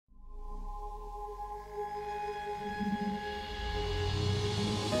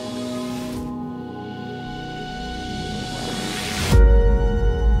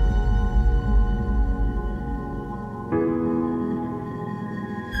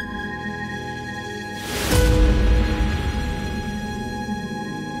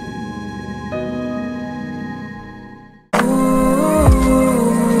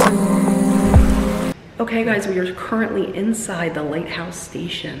Okay guys, we are currently inside the lighthouse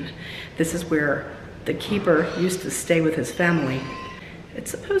station. This is where the keeper used to stay with his family.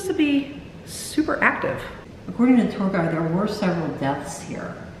 It's supposed to be super active. According to the tour guide, there were several deaths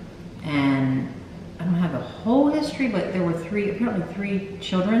here. And I don't have the whole history, but there were apparently three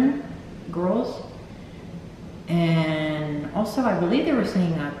children, girls. And also, I believe they were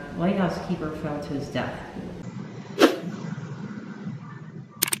saying that lighthouse keeper fell to his death.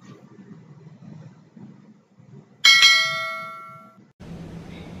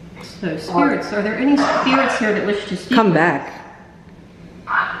 So spirits, are there any spirits here that wish to speak? Come back.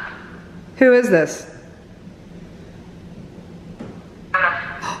 Who is this?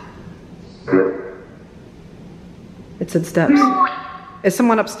 It said steps. Is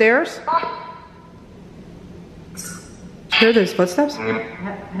someone upstairs? Hear those footsteps? How do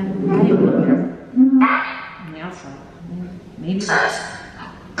you look here? On the outside. Maybe it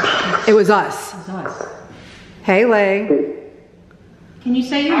It was us. was us. Hey, Lay. Can you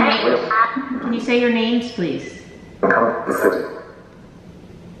say your name? Can you say your names, please?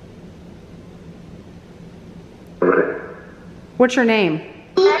 What's your name?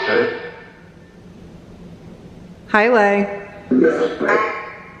 Hi, Lay.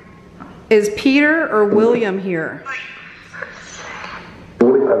 Is Peter or William here?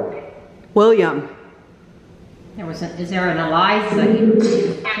 William. Is there an Eliza here?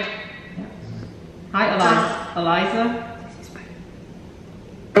 Hi, Eliza.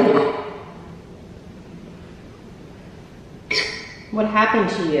 What happened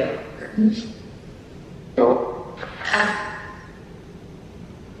to you?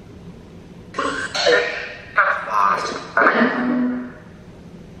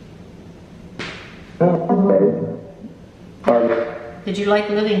 Did you like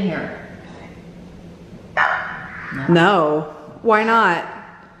living here? No. Why not?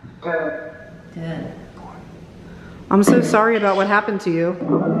 Good. I'm so sorry about what happened to you.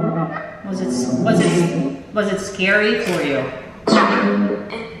 Was it scary for you?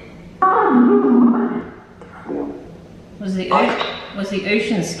 Was the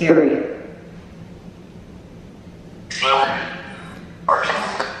ocean scary?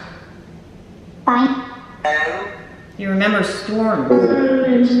 Do you remember storms?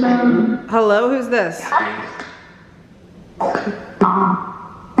 Hello, who's this?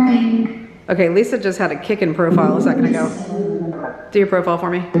 Okay, Lisa just had a kick in profile a second ago. Do your profile for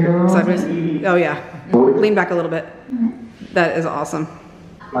me. Sideways. Oh yeah. Lean back a little bit. That is awesome.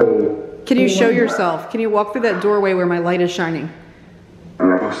 Can you show yourself? Can you walk through that doorway where my light is shining?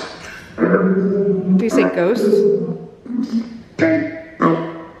 Do you say ghosts?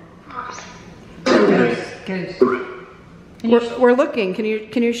 Ghost. We're looking. Can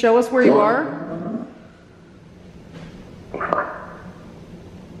you show us where you are?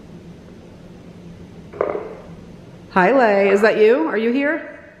 Hi, Lay. Is that you? Are you here?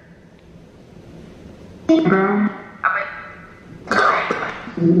 I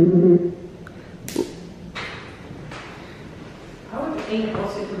would think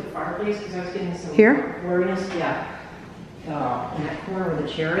also to the fireplace because I was getting some Here? blurriness. Yeah. In that corner where the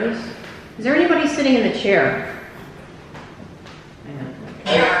chair is. Is there anybody sitting in the chair?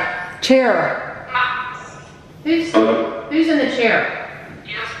 Chair. Who's in the chair?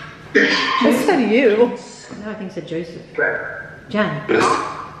 It said you. No, I think it said Joseph. Jen.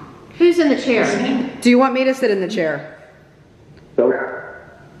 Who's in the chair? Do you want me to sit in the chair?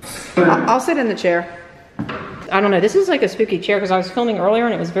 I'll sit in the chair. I don't know. This is like a spooky chair because I was filming earlier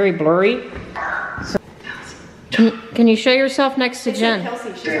and it was very blurry. So, can you show yourself next to Jen?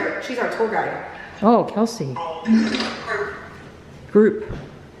 Kelsey, she's our tour guide. Oh, Kelsey. Group.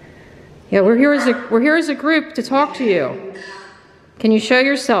 Yeah, we're here as a group to talk to you. Can you show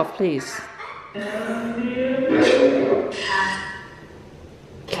yourself, please?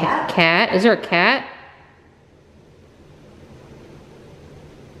 Cat? Is there a cat?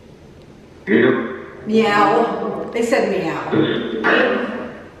 Meow. They said meow.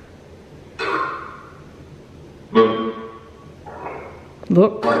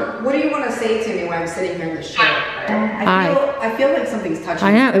 Look. What do you want to say to me when I'm sitting here in this chair? I feel like something's touching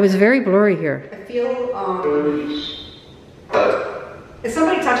me. I know. It was very blurry here. I feel, is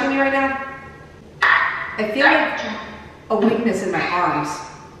somebody touching me right now? I feel like a weakness in my arms.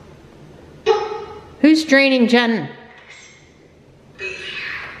 Who's draining Jen? Leave.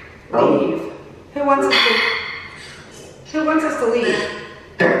 Who wants us to leave?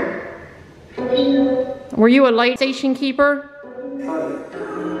 Were you a light station keeper?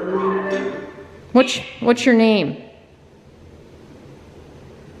 What's your name?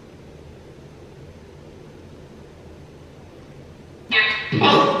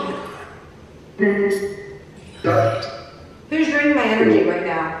 right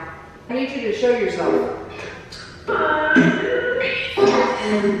now. I need you to show yourself.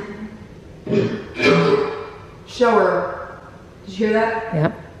 Show her. Did you hear that?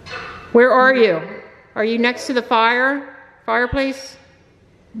 Yep. Where are you? Are you next to the fireplace?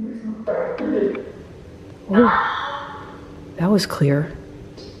 Oh, that was clear.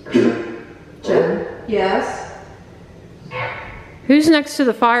 Jen? Yes? Who's next to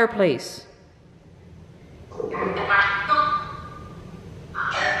the fireplace?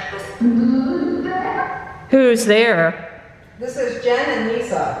 Who's there? This is Jen and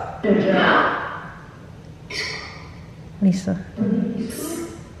Lisa. Lisa.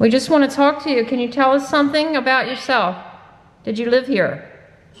 We just want to talk to you. Can you tell us something about yourself? Did you live here?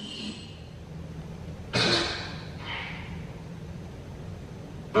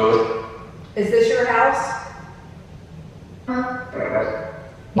 Is this your house?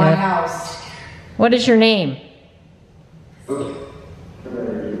 My house. What is your name?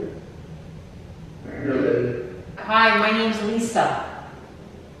 Hi, my name's Lisa.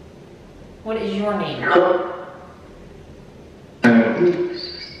 What is your name?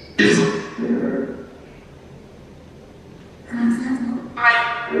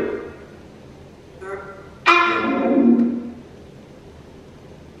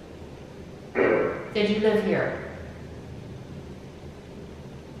 Did you live here?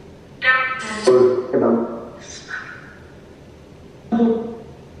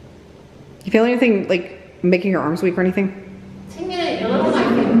 You feel anything like making your arms weak or anything? Take me a little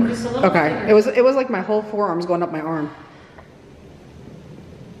like just a little. Okay. bigger. It was like my whole forearms going up my arm.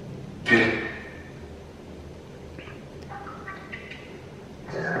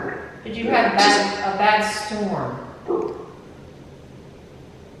 Did you have a bad storm?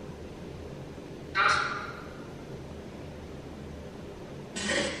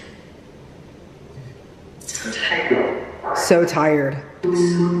 So tired.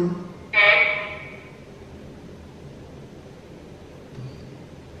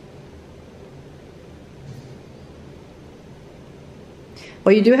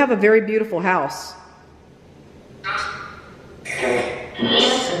 Well, you do have a very beautiful house.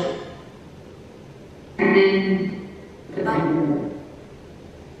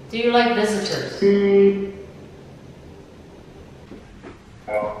 Do you like visitors?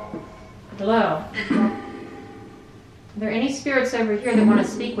 Hello. Are there any spirits over here that want to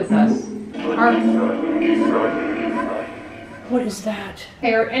speak with us? What is that?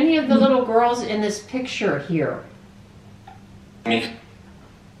 Hey, are any of the little girls in this picture here?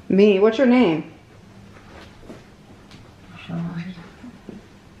 Me? What's your name?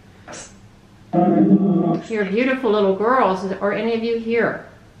 You're beautiful little girls. Are any of you here?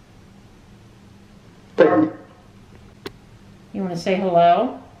 You want to say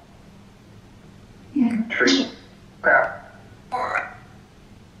hello? Yeah.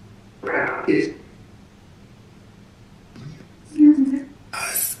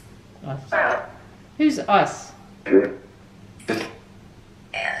 Us. Who's us?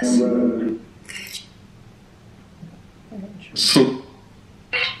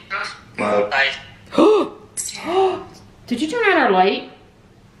 Did you turn on our light?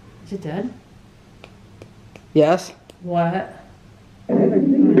 Is it dead? Yes. What? I'm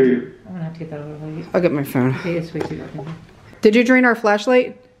gonna have to get that over light. I'll get my phone. Okay, it's way too dark. Did you drain our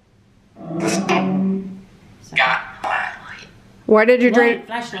flashlight? Why did you drain?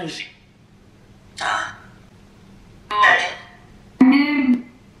 Flashlight.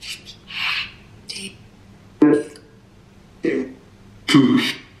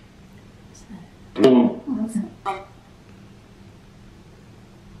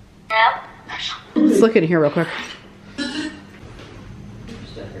 Let's look in here real quick.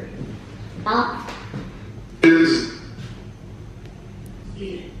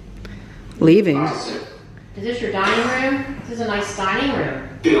 Leaving. Is this your dining room? This is a nice dining room.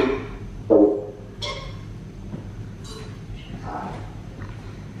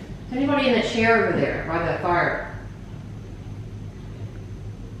 Is anybody in the chair over there by the fire?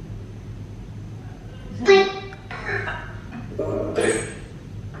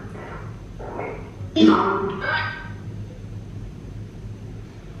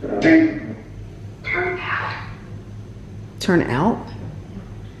 Turn out?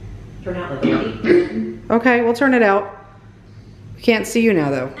 Turn out the baby. Okay, we'll turn it out. We can't see you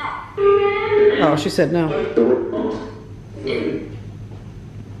now, though. Oh, she said no.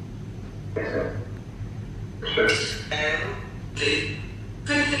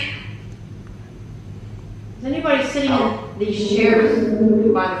 Is anybody sitting in these chairs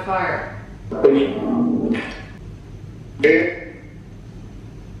by the fire?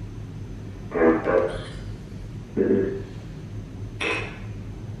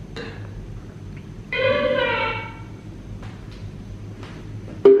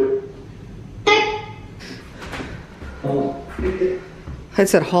 It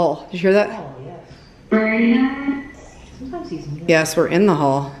said hall. Did you hear that? Oh, yes. Sometimes these mirrors. Yes, we're in the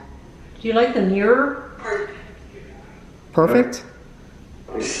hall. Do you like the mirror? Perfect.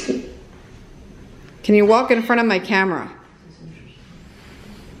 Can you walk in front of my camera?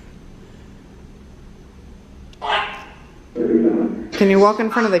 Can you walk in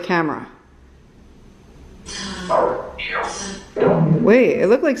front of the camera? Wait, it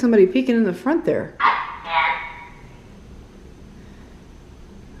looked like somebody peeking in the front there.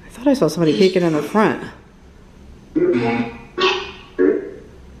 I thought I saw somebody peeking in the front.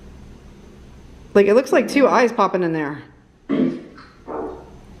 Like, it looks like two eyes popping in there.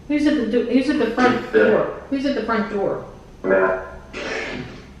 Who's at the front door? Who's at the front door?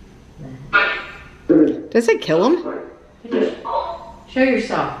 Did I say kill him? Show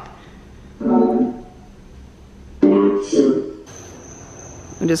yourself.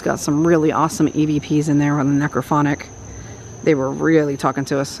 We just got some really awesome EVPs in there on the necrophonic. They were really talking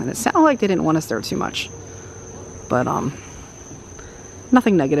to us, and it sounded like they didn't want us there too much. But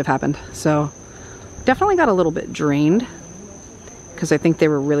nothing negative happened. So definitely got a little bit drained because I think they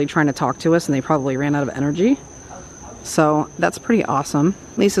were really trying to talk to us and they probably ran out of energy. So that's pretty awesome.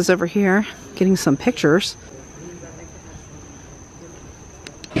 Lisa's over here getting some pictures.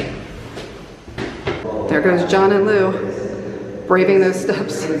 There goes John and Lou, braving those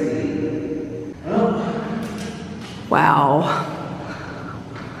steps. Wow.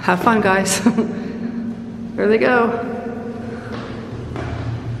 Have fun, guys. There they go.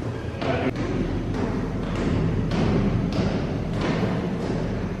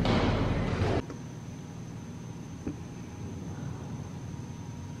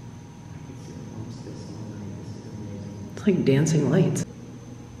 It's like dancing lights.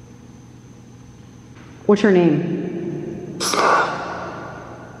 What's your name?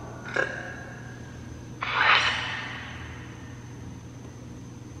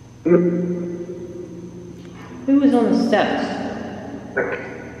 Who was on the steps?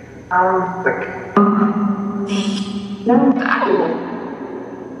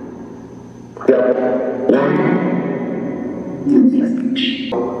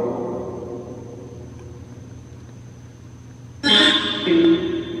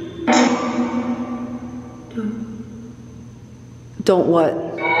 Don't what?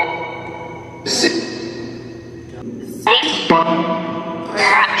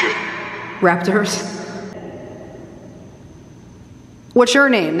 Raptors. What's your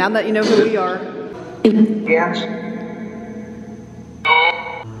name, now that you know who we are? Yes.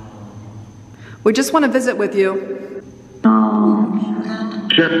 We just want to visit with you.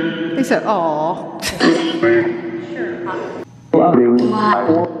 Sure. They said, "Aw."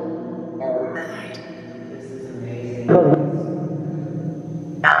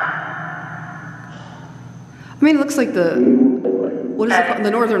 I mean, it looks like the, what is it called?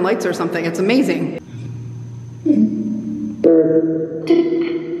 The Northern Lights or something. It's amazing.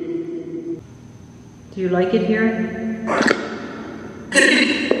 Do you like it here?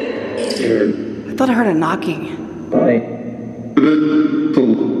 I thought I heard a knocking.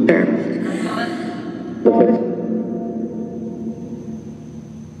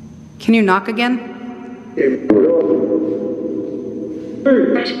 Can you knock again?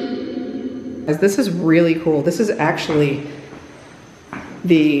 This is really cool. This is actually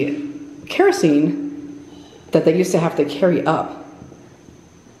the kerosene that they used to have to carry up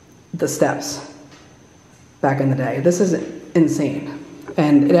the steps back in the day. This is insane.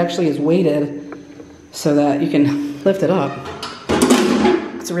 And it actually is weighted so that you can lift it up.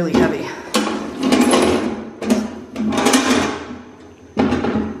 It's really heavy.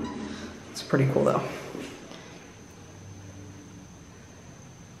 It's pretty cool though.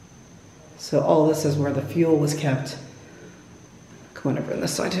 So all this is where the fuel was kept. Come on over on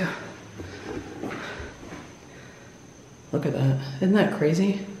this side too. Look at that. Isn't that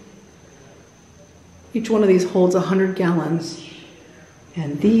crazy? Each one of these holds 100 gallons.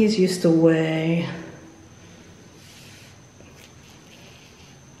 And these used to weigh...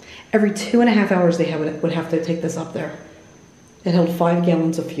 Every 2.5 hours they would have to take this up there. It held 5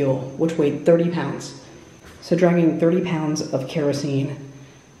 gallons of fuel, which weighed 30 pounds. So dragging 30 pounds of kerosene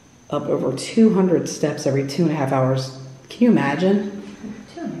up over 200 steps every 2.5 hours. Can you imagine?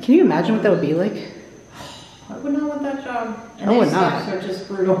 Can you imagine what that would be like? I would not want that job. And I would these not. steps are just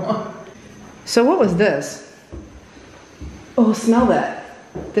brutal. So what was this? Oh, smell that.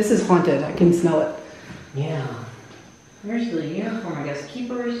 This is haunted. I can smell it. Yeah. There's the uniform, I guess.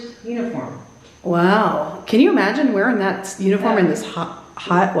 Keeper's uniform. Wow. Can you imagine wearing that uniform in this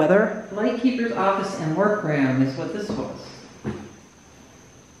hot weather? Lightkeeper's office and workroom is what this was.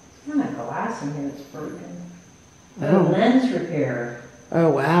 There's not glass in here that's broken. Oh. Lens repair. Oh,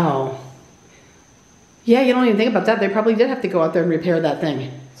 wow. Yeah, you don't even think about that. They probably did have to go out there and repair that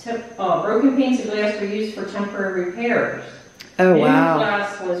thing. So, broken panes of glass were used for temporary repairs. Oh, New wow.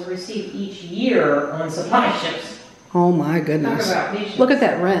 glass was received each year on supply ships. Oh, my goodness. Talk about patience. Look at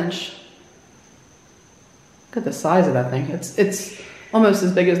that wrench. Look at the size of that thing. It's almost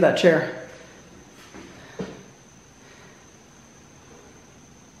as big as that chair.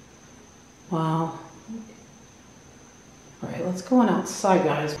 Wow. All right, let's go on outside,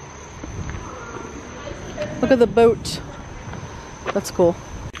 guys. Look at the boat. That's cool.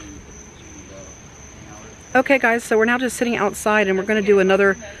 Okay, guys, so we're now just sitting outside and we're going to do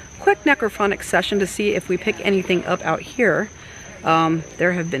another quick necrophonic session to see if we pick anything up out here.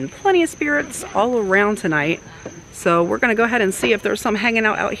 There have been plenty of spirits all around tonight, so we're going to go ahead and see if there's some hanging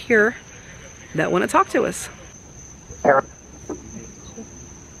out here that want to talk to us.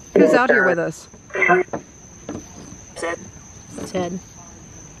 Who's out here with us? Ted.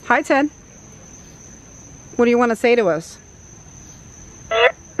 Hi, Ted. What do you want to say to us?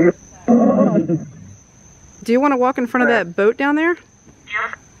 Do you want to walk in front of that boat down there?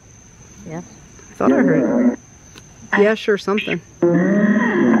 Yeah. I thought I heard. Yeah, sure, something.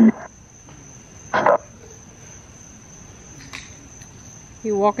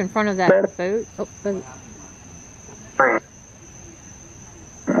 You walk in front of that boat? Oh, boat.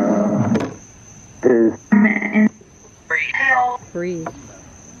 Breathe.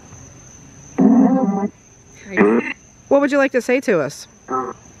 What would you like to say to us?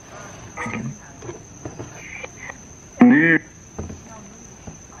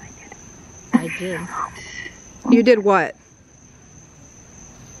 I did. You did what?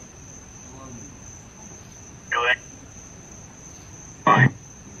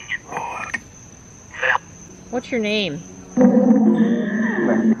 What's your name?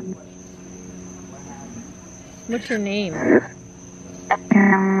 What's your name?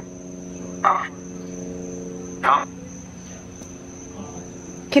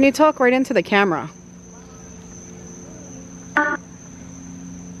 Can you talk right into the camera?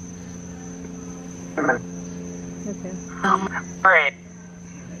 Okay.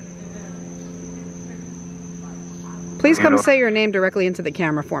 Please come say your name directly into the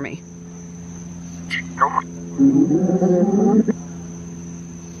camera for me.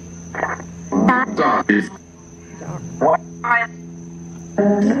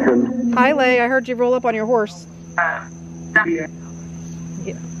 Hi, Lay. I heard you roll up on your horse. Yeah.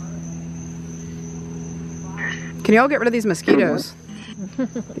 Can you all get rid of these mosquitoes?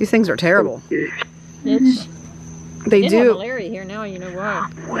 These things are terrible. It's They have do. malaria here now, you know why.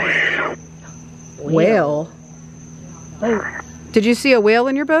 Whale. Oh. Did you see a whale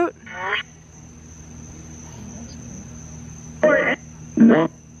in your boat?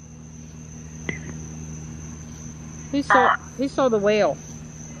 Who saw the whale?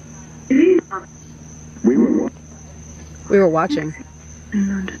 We were watching.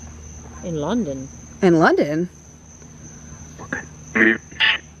 In London. In London?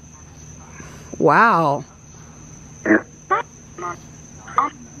 Wow.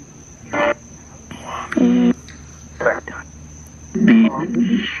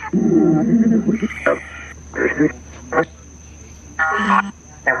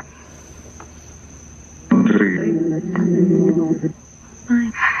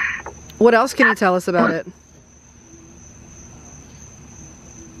 What else can you tell us about it?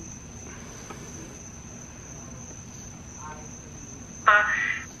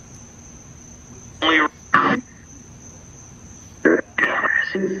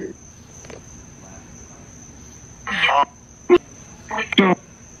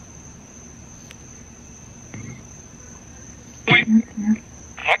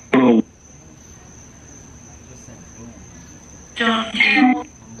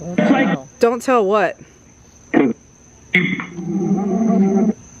 Don't tell what?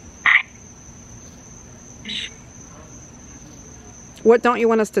 What don't you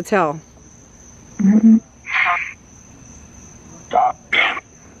want us to tell?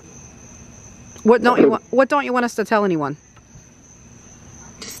 What don't you want us to tell anyone?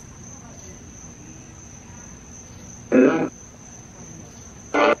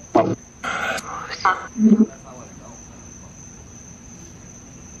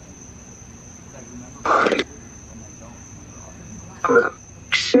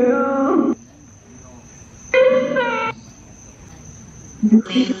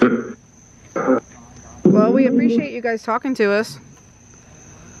 Well, we appreciate you guys talking to us.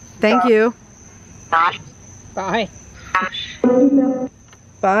 Thank you. Bye. Bye.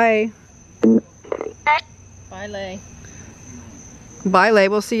 Bye, Lay. Bye, Lay.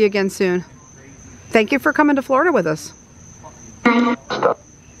 We'll see you again soon. Thank you for coming to Florida with us. All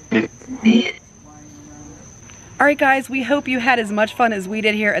right, guys, we hope you had as much fun as we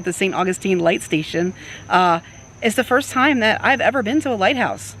did here at the St. Augustine Light Station. It's the first time that I've ever been to a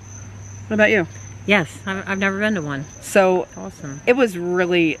lighthouse. What about you? Yes, I've never been to one. So Awesome. it was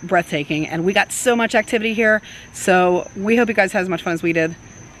really breathtaking, and we got so much activity here. So we hope you guys had as much fun as we did,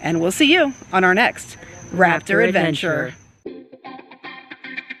 and we'll see you on our next Raptor Adventure.